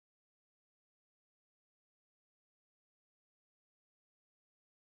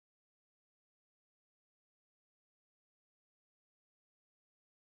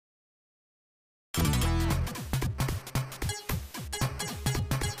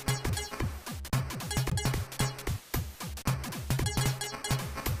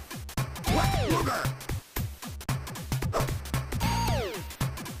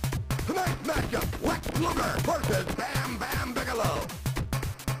Luger versus Bam Bam Bigelow.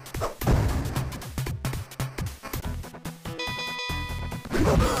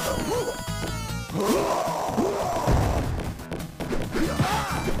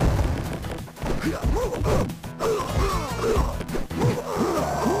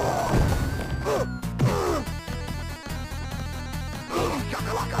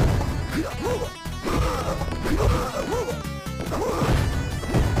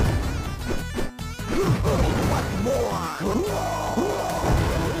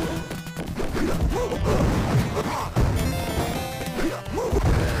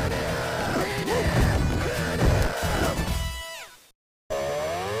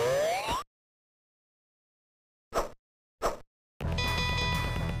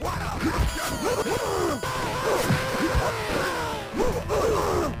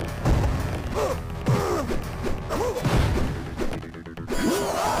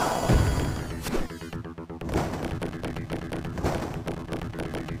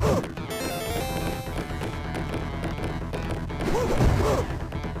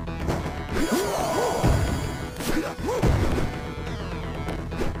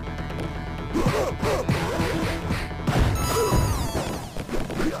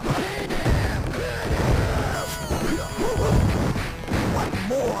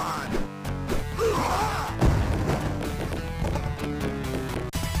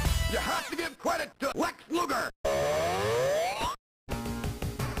 You have to give credit to Lex Luger.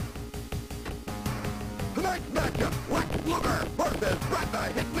 Tonight's matchup, Lex Luger versus Bret the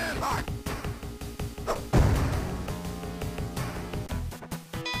Hitman Hart.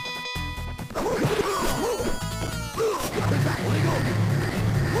 Is that legal?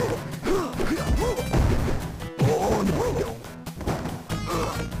 Oh, no.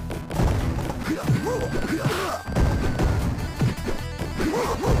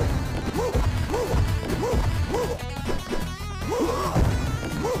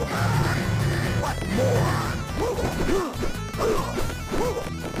 What more?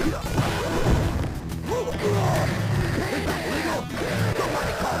 Is that legal?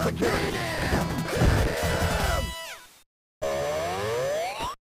 Somebody call security.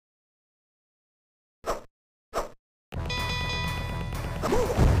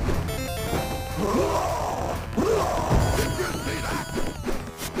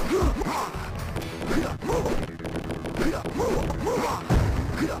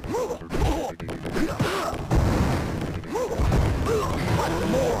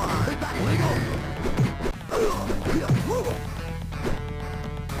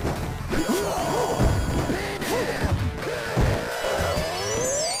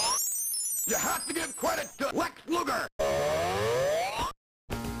 You have to give credit to Lex Luger.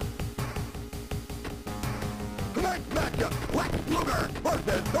 Tonight's matchup, Lex Luger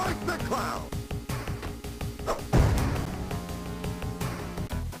versus Dice the Clown.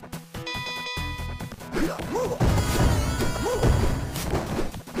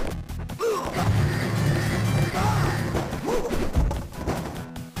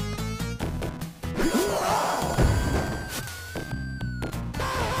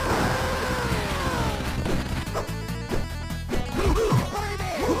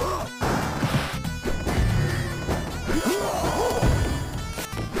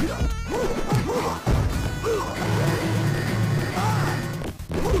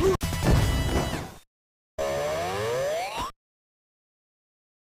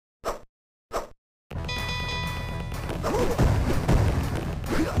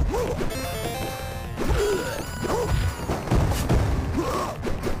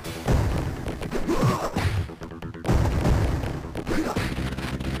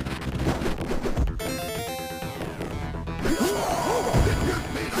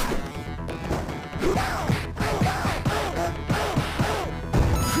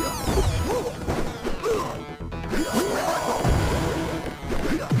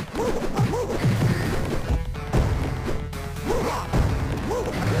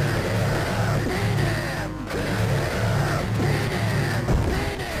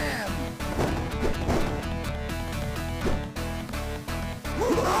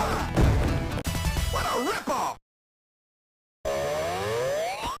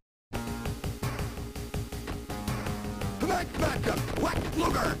 Tonight's matchup, Lex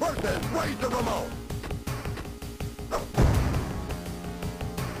Luger versus Razor Ramon.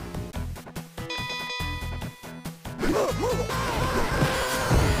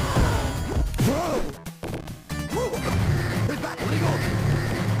 Is that legal?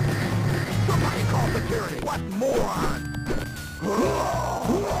 Somebody call security. What moron!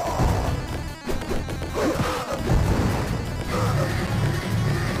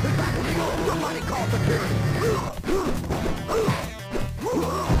 Is that legal? Somebody call security.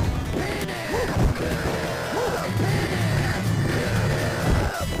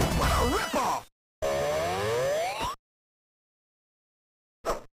 What a ripoff!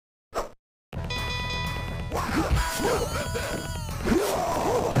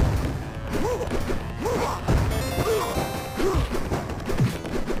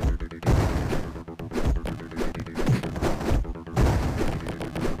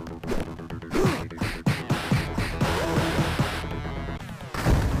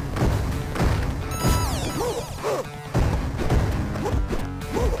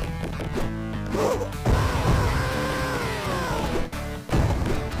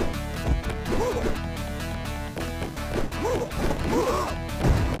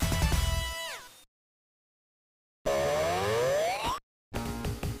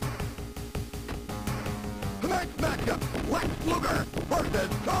 Tonight's matchup, Lex Luger versus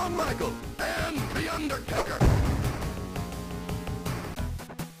Shawn Michaels and The Undertaker.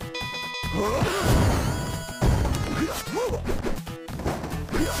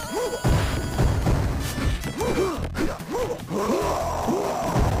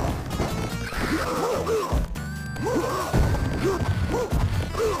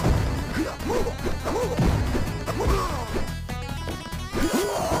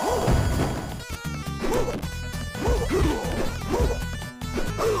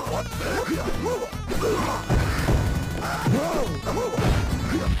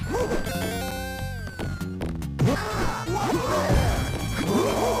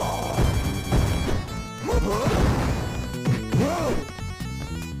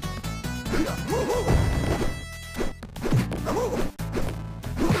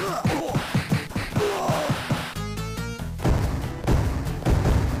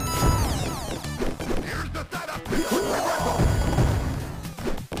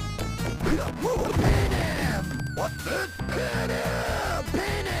 What's this? Pin him!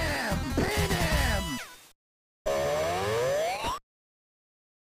 Pin him! Pin him!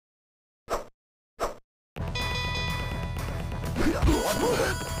 What's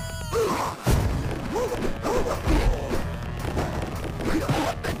this?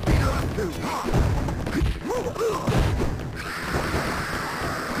 What the beater up to?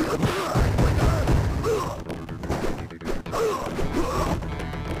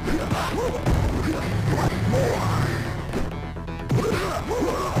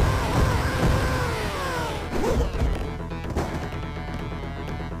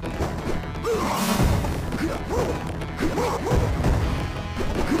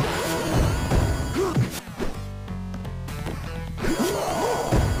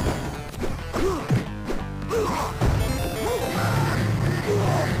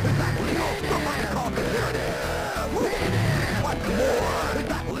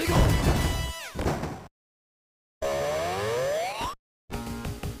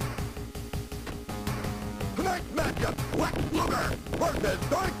 Tonight's matchup, Lex Luger versus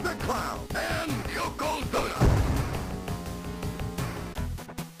Doink the Clown and Yokozuna.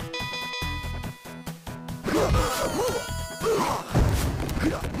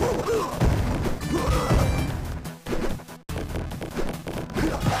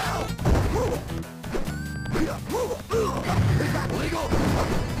 Is that legal?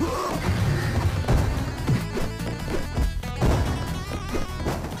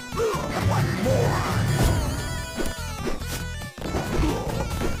 What more?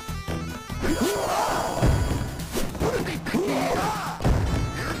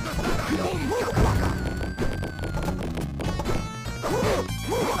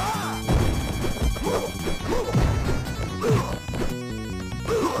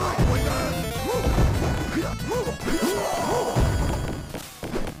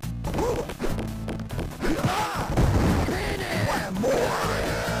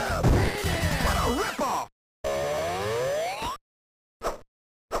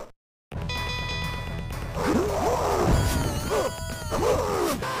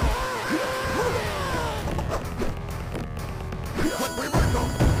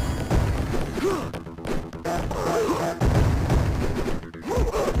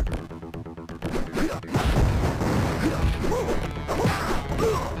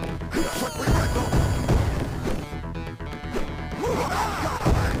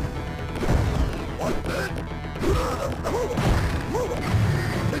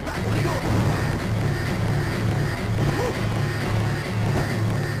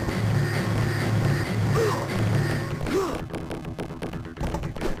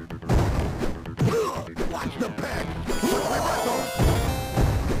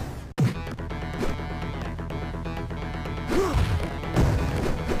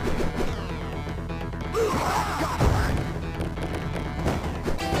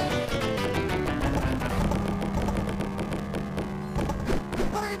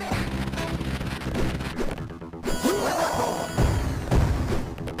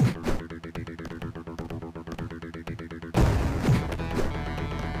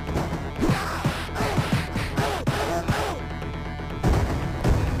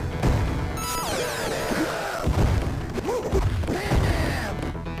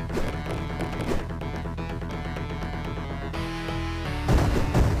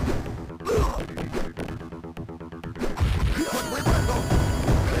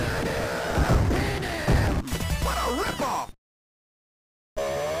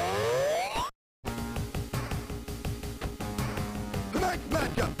 Tonight's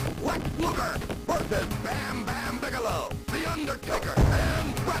matchup, Lex Luger versus Bam Bam Bigelow, The Undertaker,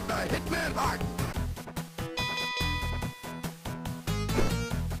 and Bret the Hitman Hart.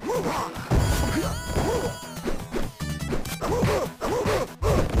 Move on!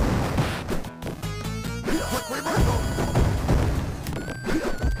 Quick reversal!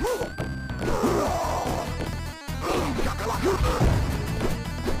 Shakalaka!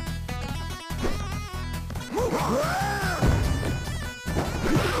 Move on!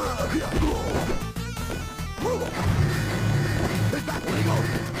 Is that legal?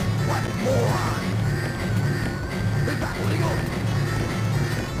 What moron? Is that legal?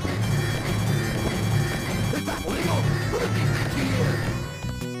 Is that legal? Who does he think he is?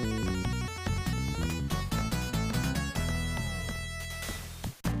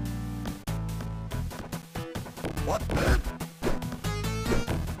 What's this?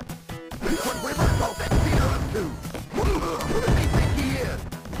 Quick reversal, 16 out of 2. Who does he think he is?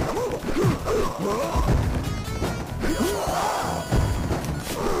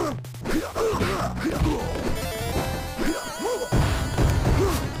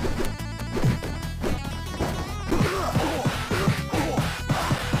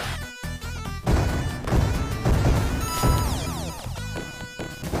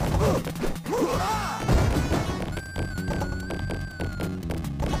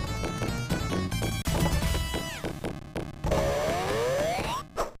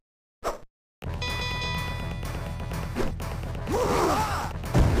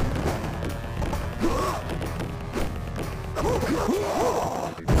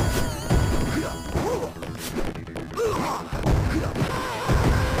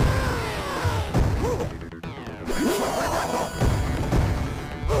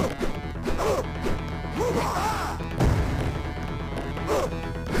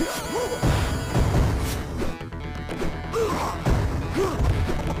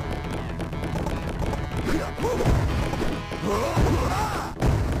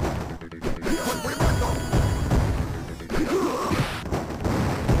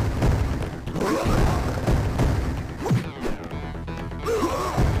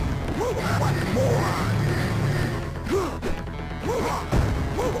 Move on!